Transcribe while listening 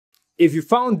If you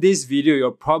found this video, you're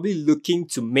probably looking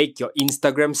to make your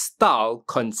Instagram style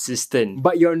consistent,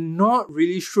 but you're not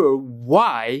really sure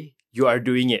why you are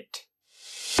doing it.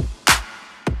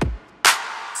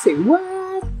 Say what?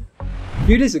 A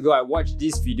few days ago, I watched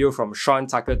this video from Sean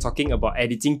Tucker talking about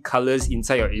editing colors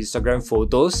inside your Instagram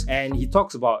photos, and he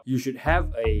talks about you should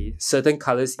have a certain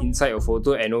colors inside your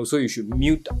photo, and also you should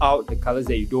mute out the colors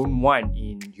that you don't want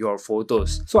in your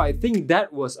photos. So I think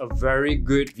that was a very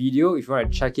good video. If you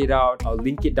want to check it out, I'll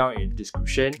link it down in the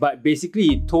description. But basically,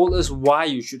 it told us why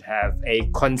you should have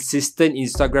a consistent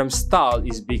Instagram style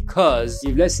is because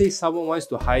if let's say someone wants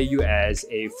to hire you as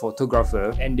a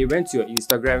photographer and they went to your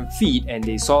Instagram feed and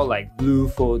they saw like blue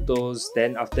photos,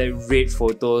 then after red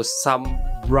photos, some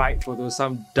bright photos,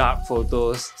 some dark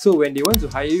photos. So when they want to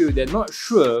hire you, they're not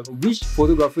sure which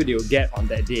photographer they'll get on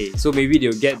that day. So maybe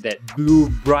they'll get that blue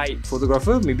bright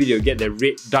photographer, maybe they'll get the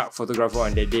red dark photographer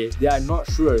on that day. They are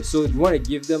not sure. So you want to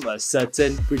give them a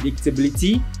certain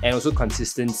predictability and also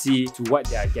consistency to what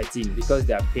they are getting because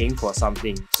they are paying for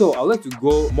something. So I'd like to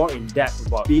go more in depth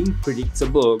about being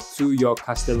predictable to your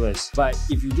customers. But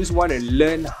if you just want to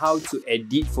learn how to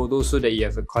edit photos so that you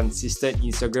have a consistent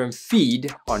Instagram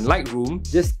feed on Lightroom,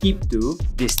 just keep to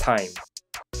this time.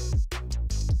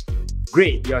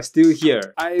 Great, you're still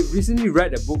here. I recently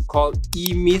read a book called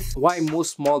E-Myth, Why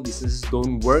Most Small Businesses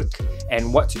Don't Work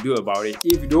and What to Do About It.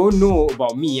 If you don't know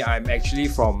about me, I'm actually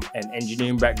from an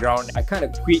engineering background. I kind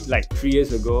of quit like 3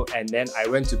 years ago and then I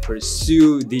went to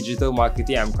pursue digital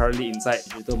marketing. I'm currently inside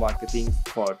digital marketing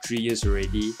for 3 years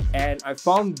already. And I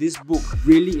found this book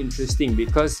really interesting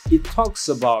because it talks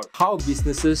about how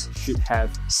businesses should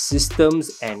have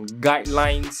systems and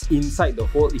guidelines inside the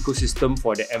whole ecosystem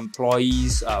for their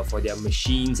employees, for their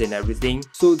machines and everything,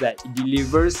 so that it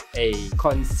delivers a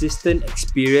consistent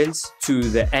experience to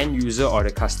the end user or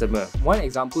the customer. One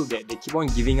example that they keep on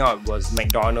giving out was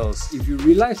McDonald's. If you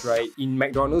realize, right, in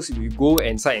McDonald's, if you go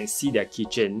inside and see their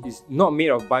kitchen, it's not made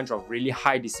of a bunch of really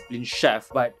high disciplined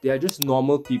chefs, but they are just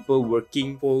normal people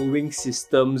working, following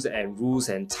systems and rules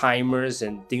and timers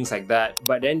and things like that.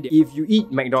 But then if you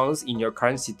eat McDonald's in your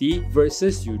current city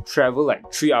versus you travel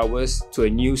like 3 hours to a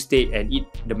new state and eat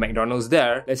the McDonald's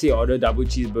there, let's say you order double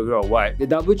cheeseburger or what, the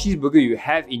double cheeseburger you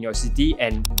have in your city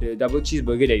and the double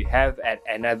cheeseburger that you have at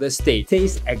another state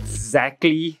tastes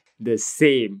exactly the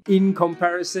same. In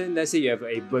comparison, let's say you have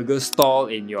a burger stall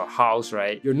in your house,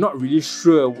 right? You're not really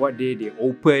sure what day they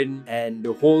open and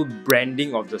the whole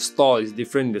branding of the stall is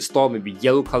different. The stall may be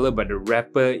yellow color but the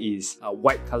wrapper is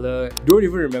white color. Don't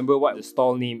even remember what the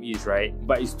stall name is, right?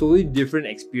 But it's totally different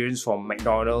experience from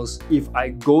McDonald's. If I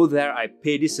go there, I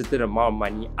pay this certain amount of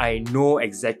money, I know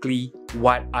exactly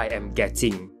what I am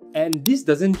getting. And this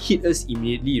doesn't hit us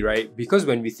immediately, right? Because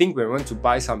when we want to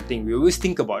buy something, we always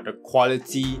think about the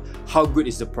quality, how good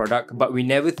is the product, but we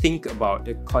never think about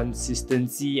the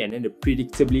consistency and then the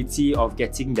predictability of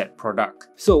getting that product.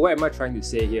 So what am I trying to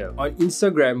say here? On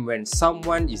Instagram, when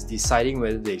someone is deciding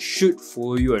whether they should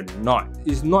follow you or not,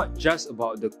 it's not just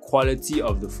about the quality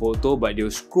of the photo, but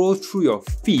they'll scroll through your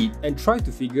feed and try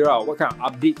to figure out what kind of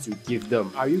updates you give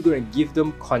them. Are you going to give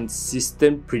them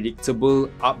consistent, predictable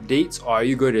updates, or are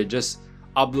you going to just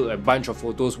upload a bunch of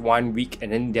photos 1 week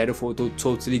and then the other photo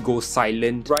totally goes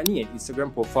silent? Running an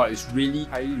Instagram profile is really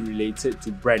highly related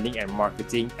to branding and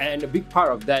marketing, and a big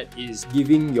part of that is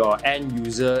giving your end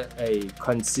user a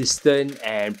consistent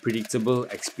and predictable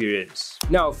experience.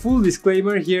 Now, full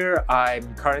disclaimer here,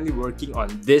 I'm currently working on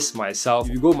this myself.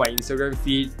 If you go my Instagram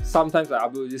feed, sometimes I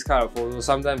upload this kind of photos,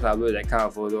 sometimes I upload that kind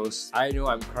of photos. I know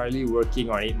I'm currently working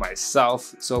on it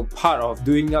myself, so part of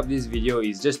doing up this video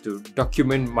is just to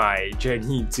document my journey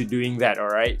to doing that,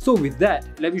 alright? So with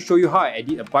that, let me show you how I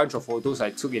edit a bunch of photos I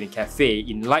took in a cafe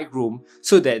in Lightroom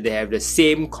so that they have the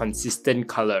same consistent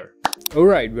color.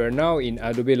 Alright, we're now in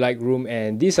Adobe Lightroom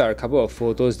and these are a couple of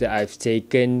photos that I've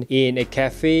taken in a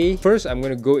cafe. First, I'm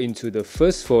going to go into the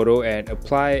first photo and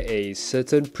apply a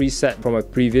certain preset from my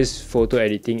previous photo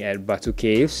editing at Batu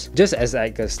Caves, just as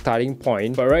like a starting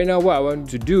point. But right now, what I want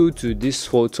to do to this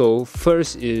photo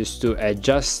first is to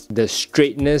adjust the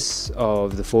straightness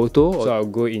of the photo. So I'll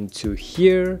go into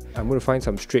here, I'm going to find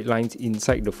some straight lines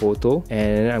inside the photo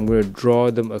and I'm going to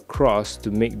draw them across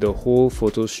to make the whole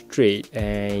photo straight,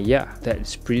 and yeah.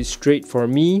 that's pretty straight for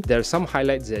me. There are some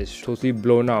highlights that's totally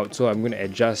blown out, so I'm going to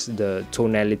adjust the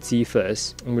tonality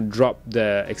first. I'm going to drop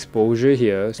the exposure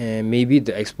here, and maybe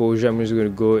the exposure I'm just going to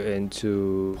go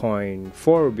into 0.4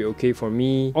 will be okay for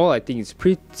me. All I think is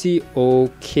pretty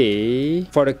okay.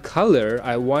 For the color,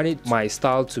 I wanted my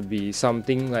style to be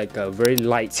something like a very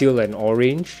light teal and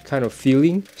orange kind of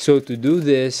feeling. So to do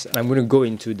this, I'm going to go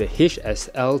into the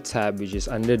HSL tab, which is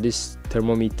under this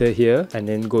thermometer here, and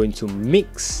then go into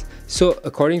mix. So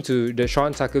according to the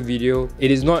Sean Tucker video,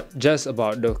 it is not just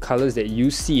about the colors that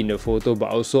you see in the photo, but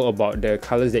also about the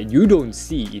colors that you don't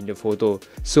see in the photo.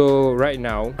 So right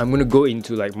now, I'm going to go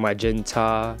into like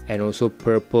magenta and also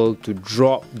purple to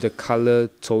drop the color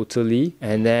totally.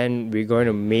 And then we're going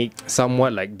to make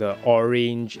somewhat like the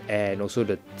orange and also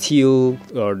the teal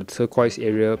or the turquoise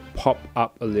area pop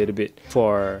up a little bit.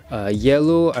 For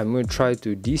yellow, I'm going to try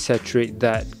to desaturate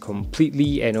that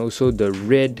completely, and also the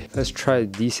red, let's try to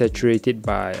desaturate it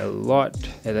by a lot,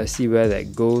 and let's see where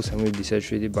that goes. I'm going to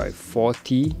desaturate it by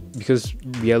 40 because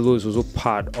yellow is also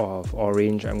part of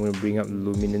orange. I'm going to bring up the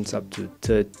luminance up to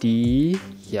 30.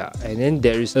 Yeah, and then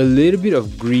there is a little bit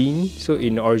of green. So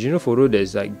in the original photo,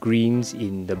 there's like greens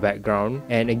in the background,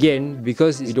 and again,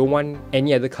 because we don't want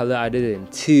any other color other than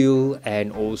teal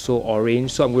and also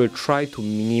orange, so I'm going to try to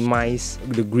minimize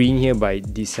the green here by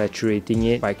desaturating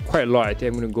it by quite a lot. I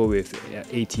think I'm going to go with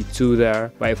 82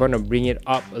 there, but if I want to bring it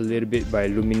up a little bit by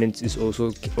luminance is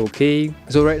also okay.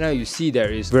 So right now you see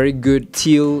there is very good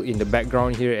teal in the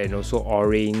background here and also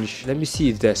orange. Let me see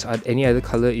if there's any other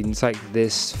color inside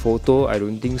this photo. I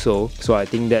don't think so, so I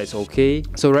think that's okay.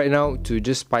 So right now, to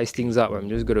just spice things up, I'm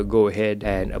just gonna go ahead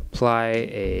and apply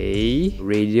a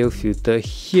radial filter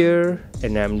here,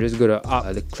 and I'm just gonna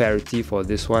up the clarity for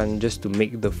this one just to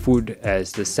make the food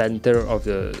as the center of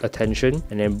the attention,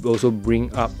 and then also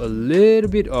bring up a little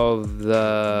bit of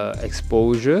the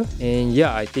exposure. And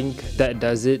yeah, I think that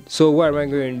does it. So what am I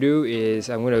going to do is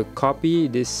I'm going to copy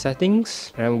these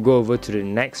settings, and I'm going to go over to the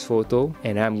next photo,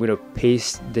 and I'm going to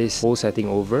paste this whole setting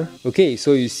over. Okay,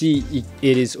 so you see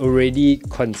it is already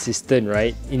consistent,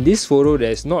 right? In this photo,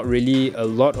 there's not really a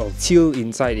lot of teal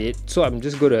inside it, so I'm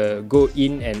just going to go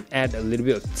in and add a little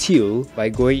bit of teal by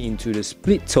going into the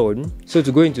split tone. So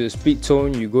to go into the split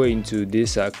tone, you go into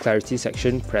this clarity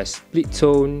section, press split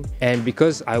tone, and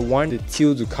because I want the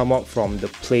teal to come out from the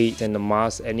plate and the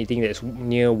mask, anything that's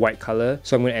near white color,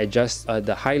 so I'm going to adjust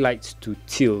the highlights to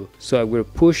teal. So I'm going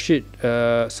to push it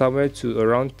somewhere to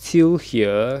around teal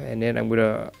here, and then I'm going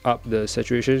to up the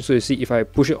saturation. So you see, if I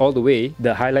push it all the way,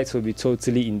 the highlights will be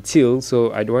totally in teal,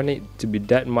 so I don't want it to be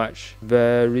that much.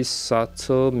 Very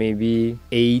subtle, maybe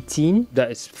 18,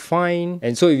 that is fine.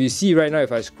 And so if you see right now,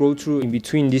 if I scroll through in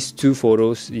between these two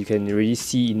photos, you can really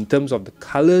see in terms of the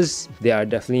colors, they are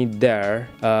definitely there.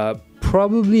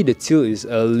 Probably the teal is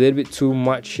a little bit too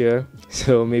much here,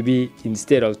 so maybe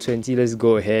instead of 20, let's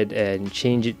go ahead and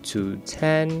change it to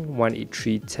 10,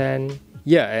 183, 10.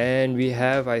 Yeah, and we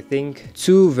have, I think,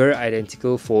 two very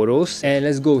identical photos. And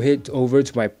let's go ahead over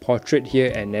to my portrait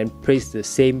here and then paste the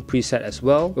same preset as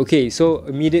well. Okay, so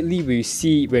immediately we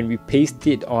see when we paste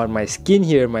it on my skin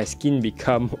here, my skin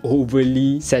become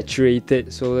overly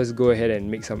saturated. So let's go ahead and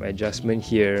make some adjustment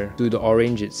here to the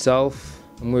orange itself.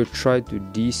 I'm going to try to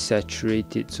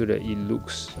desaturate it so that it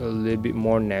looks a little bit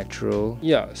more natural.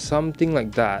 Yeah, something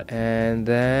like that. And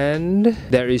then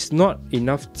there is not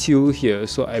enough teal here,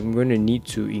 so I'm going to need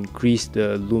to increase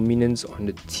the luminance on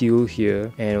the teal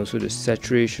here and also the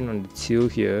saturation on the teal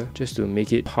here just to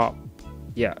make it pop.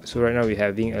 Yeah, so right now we're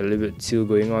having a little bit of teal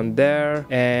going on there,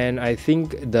 and I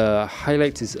think the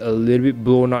highlights is a little bit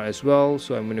blown out as well,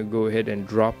 so I'm going to go ahead and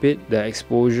drop it. The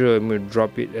exposure, I'm going to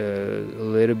drop it a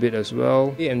little bit as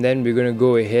well. And then we're going to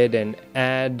go ahead and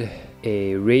add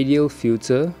a radial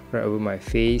filter right over my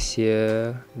face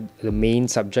here, the main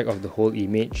subject of the whole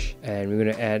image, and we're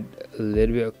going to add a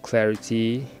little bit of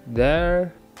clarity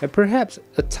there. And perhaps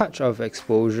a touch of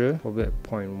exposure, probably at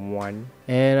 0.1.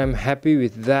 And I'm happy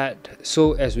with that.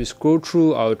 So as we scroll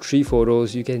through our three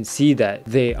photos, you can see that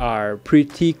they are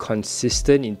pretty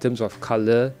consistent in terms of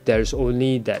color. There's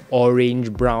only that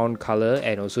orange brown color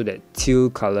and also that teal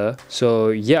color. So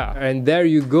yeah, and there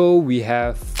you go. We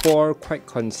have 4 quite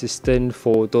consistent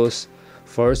photos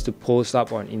for us to post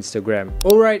up on Instagram.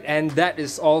 Alright, and that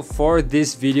is all for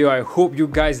this video. I hope you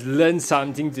guys learned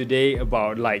something today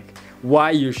about like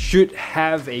why you should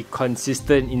have a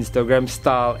consistent Instagram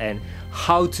style and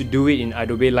how to do it in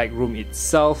Adobe Lightroom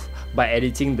itself by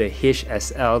editing the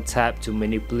HSL tab to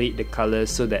manipulate the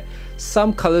colors so that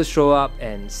some colors show up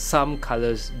and some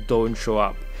colors don't show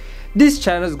up. This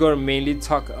channel is going to mainly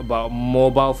talk about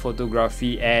mobile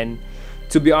photography, and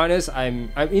To be honest, I'm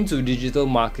into digital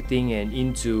marketing and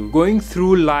into going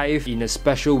through life in a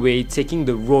special way, taking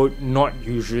the road not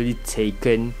usually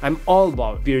taken. I'm all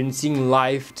about experiencing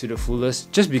life to the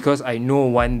fullest just because I know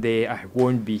one day I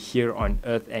won't be here on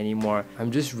earth anymore.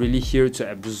 I'm just really here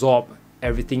to absorb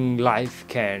everything life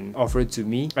can offer to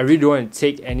me. I really don't want to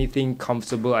take anything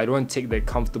comfortable. I don't want to take the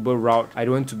comfortable route. I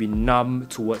don't want to be numb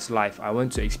towards life. I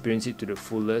want to experience it to the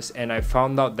fullest. And I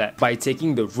found out that by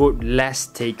taking the road less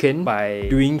taken, by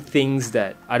doing things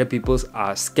that other people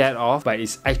are scared of, but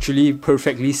it's actually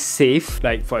perfectly safe,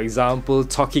 like for example,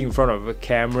 talking in front of a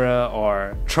camera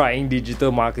or trying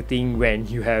digital marketing when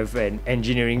you have an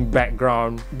engineering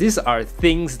background. These are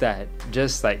things that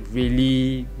just like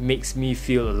really makes me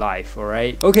feel alive, alright?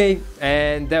 Okay,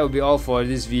 and that will be all for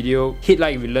this video. Hit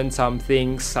like if you learned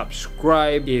something,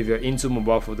 subscribe if you're into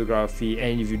mobile photography,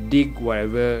 and if you dig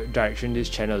whatever direction this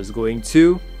channel is going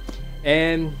to.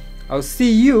 And I'll see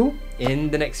you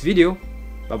in the next video.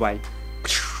 Bye bye.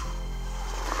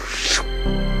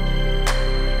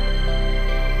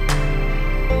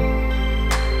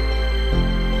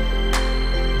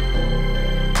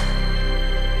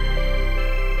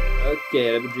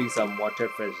 Okay, let me drink some water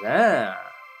first.